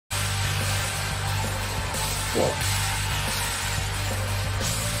unquote.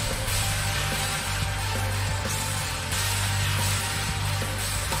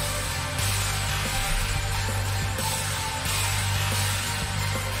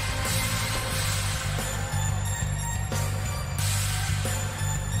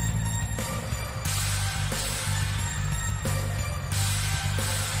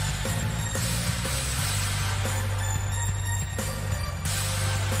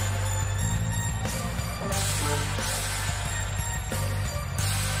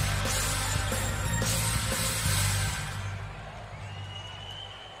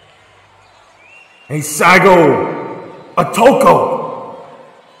 Hey, Saigo Otoko.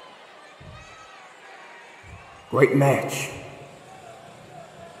 Great match.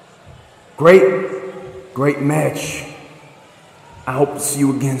 Great match. I hope to see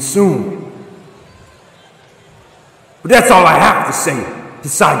you again soon. But that's all I have to say to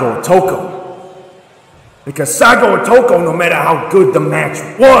Saigo Otoko. Because Saigo Otoko, no matter how good the match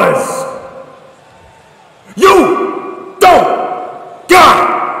was, you don't got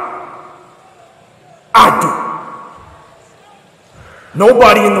it. I do.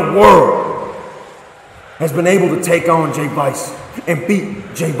 Nobody in the world has been able to take on Jay Vice and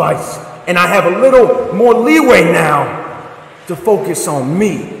beat Jay Vice. And I have a little more leeway now to focus on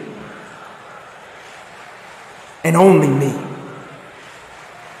me. And only me.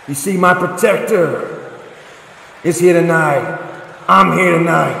 You see, my protector is here tonight. I'm here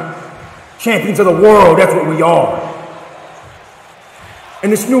tonight. Champions of the world, that's what we are.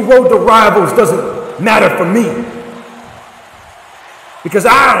 And this new road to rivals doesn't matter for me. Because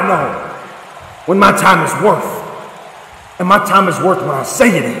I know when my time is worth. And my time is worth when I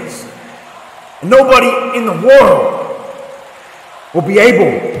say it is. And nobody in the world will be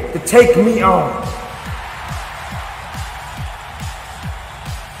able to take me on.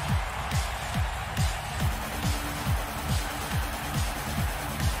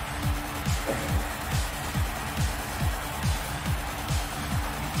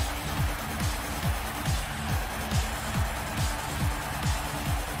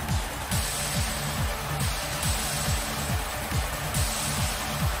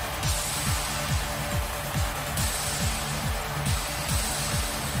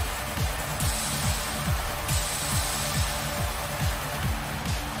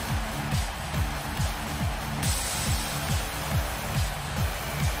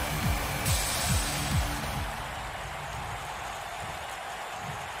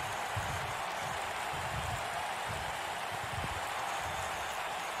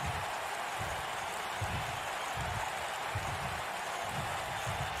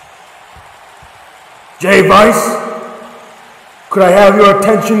 Jay Vice, could I have your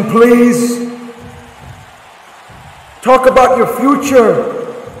attention, please? Talk about your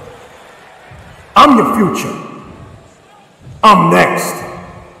future. I'm your future. I'm next.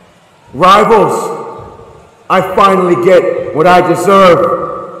 Rivals, I finally get what I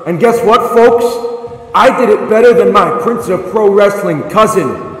deserve. And guess what, folks? I did it better than my Prince of Pro Wrestling cousin.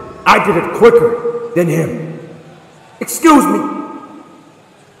 I did it quicker than him. Excuse me.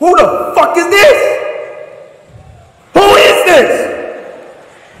 Who the fuck is this? Who is this?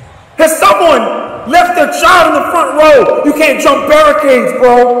 Has someone left their child in the front row? You can't jump barricades,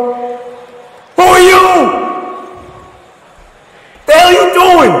 bro. Who are you? The hell are you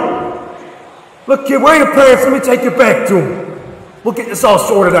doing? Look, kid, where are your parents? Let me take you back to them. We'll get this all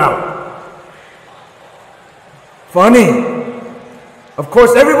sorted out. Funny. Of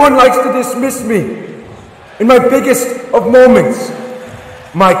course, everyone likes to dismiss me in my biggest of moments.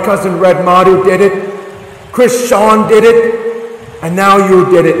 My cousin Red Madu did it. Chris Sean did it, and now you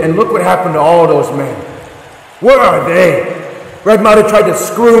did it, and look what happened to all those men. Where are they? Red Madu tried to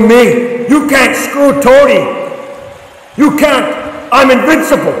screw me. You can't screw TODI. You can't. I'm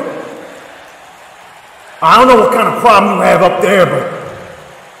invincible. I don't know what kind of problem you have up there, but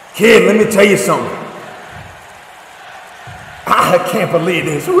kid, let me tell you something. I can't believe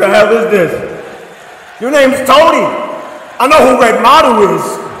this. Who the hell is this? Your name's TODI. I know who Red Madu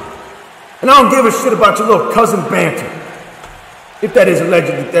is. And I don't give a shit about your little cousin banter. If that is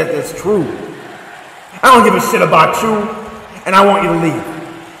allegedly that's true. I don't give a shit about you, and I want you to leave.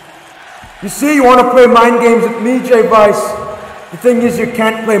 You see, you want to play mind games with me, Jay Vice? The thing is, you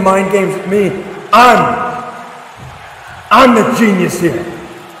can't play mind games with me. I'm the genius here.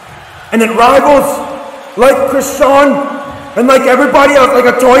 And then rivals, like Chris Sean, and like everybody else, like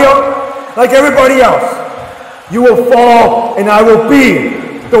Atoya, like everybody else, you will fall, and I will be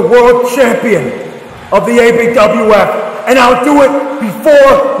the world champion of the ABWF, and I'll do it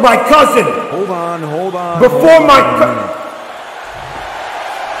before my cousin. Hold on. Before my cousin.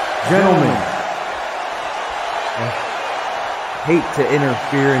 Gentlemen, hate to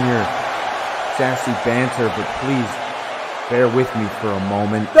interfere in your sassy banter, but please bear with me for a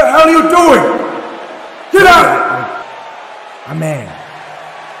moment. The hell are you doing? Get out! Man,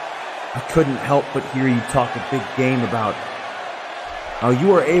 I couldn't help but hear you talk a big game about how you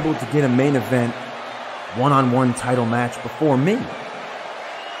were able to get a main event one-on-one title match before me.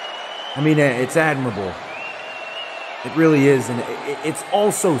 I mean, it's admirable. It really is, and it's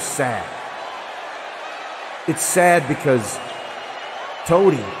also sad. It's sad because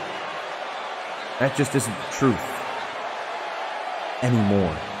TODI, that just isn't the truth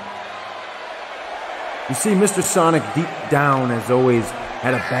anymore. You see, Mr. Sonic deep down has always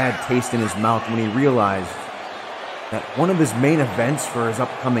had a bad taste in his mouth when he realized that one of his main events for his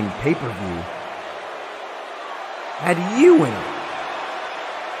upcoming pay-per-view had you in it.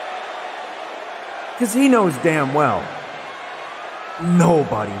 Because he knows damn well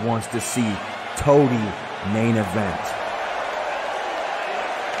nobody wants to see TODI main event.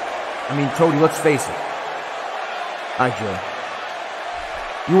 I mean, TODI, let's face it. Hi,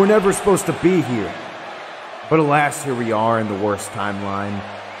 Joe. You were never supposed to be here. But alas, here we are in the worst timeline.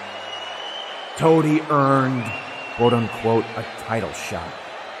 TODI earned, quote-unquote, a title shot.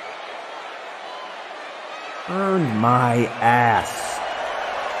 Earned my ass.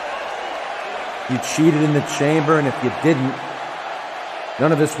 You cheated in the chamber, and if you didn't,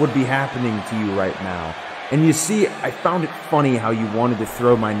 none of this would be happening to you right now. And you see, I found it funny how you wanted to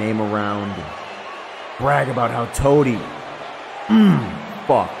throw my name around and brag about how TODI,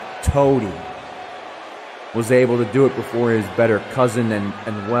 TODI, was able to do it before his better cousin,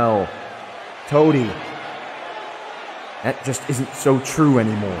 and well, TODI, that just isn't so true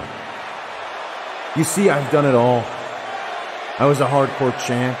anymore. You see, I've done it all. I was a hardcore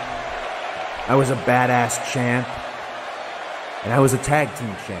champ. I was a badass champ. And I was a tag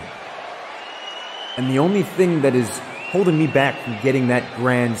team champ. And the only thing that is holding me back from getting that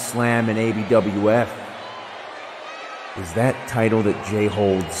Grand Slam in ABWF is that title that Jay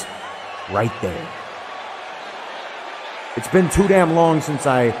holds right there. It's been too damn long since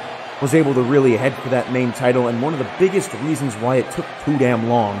I was able to really head for that main title, and one of the biggest reasons why it took too damn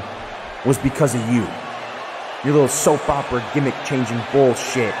long was because of you. Your little soap opera gimmick-changing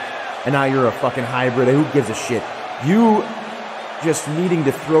bullshit. And now you're a fucking hybrid. Who gives a shit? You just needing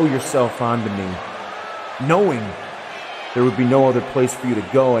to throw yourself onto me, knowing there would be no other place for you to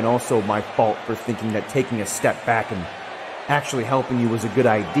go, and also my fault for thinking that taking a step back and actually helping you was a good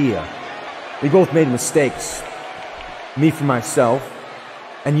idea. We both made mistakes. Me for myself,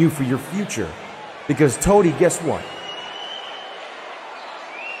 and you for your future. Because TODI, guess what?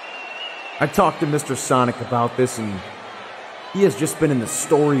 I talked to Mr. Sonic about this, and he has just been in the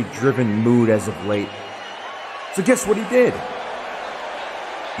story-driven mood as of late. So guess what he did?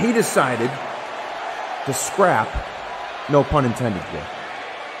 He decided to scrap, no pun intended here,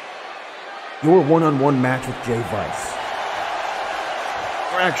 your one-on-one match with Jay Vice.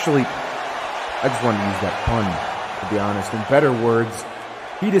 Or actually, I just wanted to use that pun, to be honest. In better words,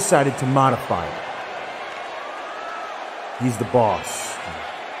 he decided to modify it. He's the boss.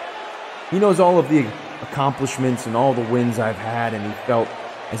 He knows all of the accomplishments and all the wins I've had, and he felt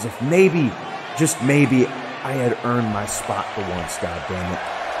as if maybe, just maybe, I had earned my spot for once, goddammit.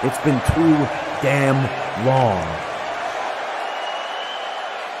 It's been too damn long.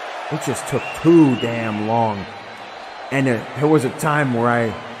 It just took too damn long. And there was a time where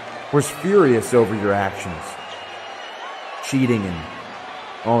I was furious over your actions. Cheating and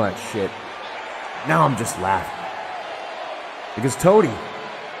all that shit. Now I'm just laughing. Because TODI,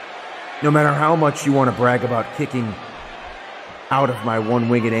 no matter how much you want to brag about kicking out of my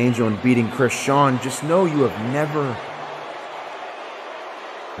one-winged angel and beating Chris Shawn, just know you have never,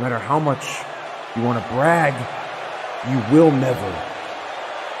 no matter how much you want to brag, you will never,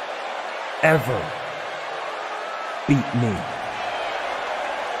 ever beat me.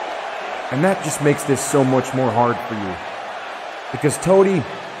 And that just makes this so much more hard for you. Because TODI,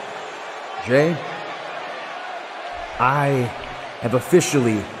 Jay, I have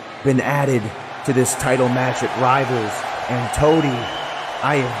officially been added to this title match at Rivals, and TODI,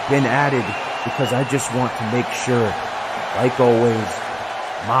 I have been added because I just want to make sure, like always,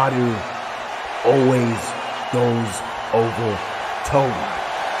 Madu always goes over TODI.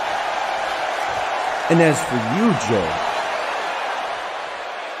 And as for you, Joe,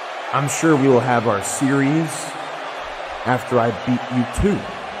 I'm sure we will have our series after I beat you too.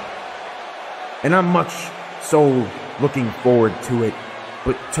 And I'm much so looking forward to it.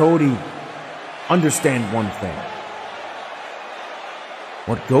 But TODI, understand one thing.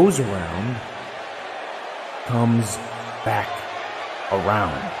 What goes around comes back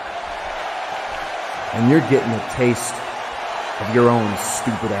around. And you're getting a taste of your own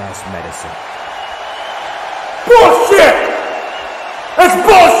stupid-ass medicine. Bullshit! That's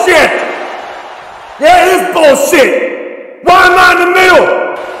bullshit! Yeah, it is bullshit! Why am I in the middle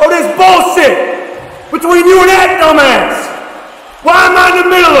of this bullshit between you and that dumbass? Why am I in the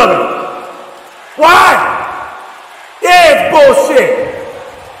middle of it? Why? Yeah, it's bullshit.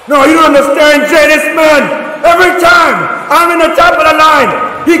 No, you don't understand, Jay. This man, every time I'm in the top of the line,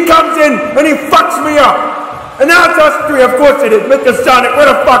 he comes in and he fucks me up. And now it's us three, of course it is. Mr. Sonic, where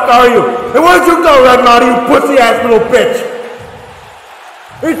the fuck are you? And where'd you go, Red Madu, you pussy-ass little bitch?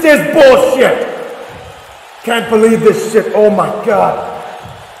 It's this bullshit. Can't believe this shit, oh my God.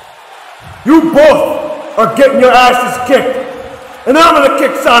 You both are getting your asses kicked. And I'm gonna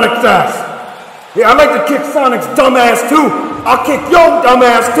kick Sonic's ass. Yeah, I like to kick Sonic's dumb ass too. I'll kick your dumb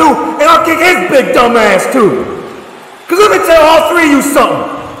ass too. And I'll kick his big dumb ass too. Cause let me tell all three of you something.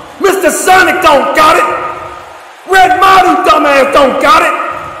 Mr. Sonic don't got it. Red Madu dumb ass don't got it.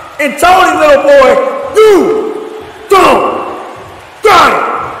 And Tony little boy, you don't got it.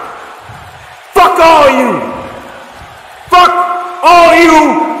 Fuck all you. Fuck all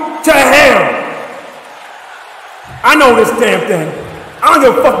you to hell. I know this damn thing. I don't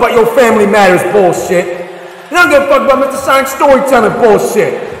give a fuck about your family matters bullshit. And I don't give a fuck about Mr. Sonic's storytelling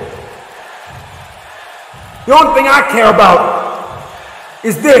bullshit. The only thing I care about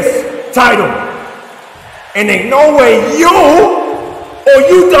is this title. And ain't no way you or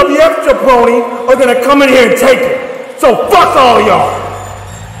UWF jabroni are gonna come in here and take it. So fuck all y'all.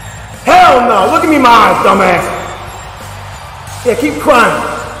 Hell no. Look at me in my eyes, dumbass. Yeah, keep crying.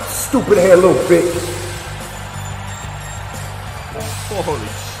 Stupid head little bitch. Holy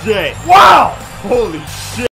shit. Wow! Holy shit.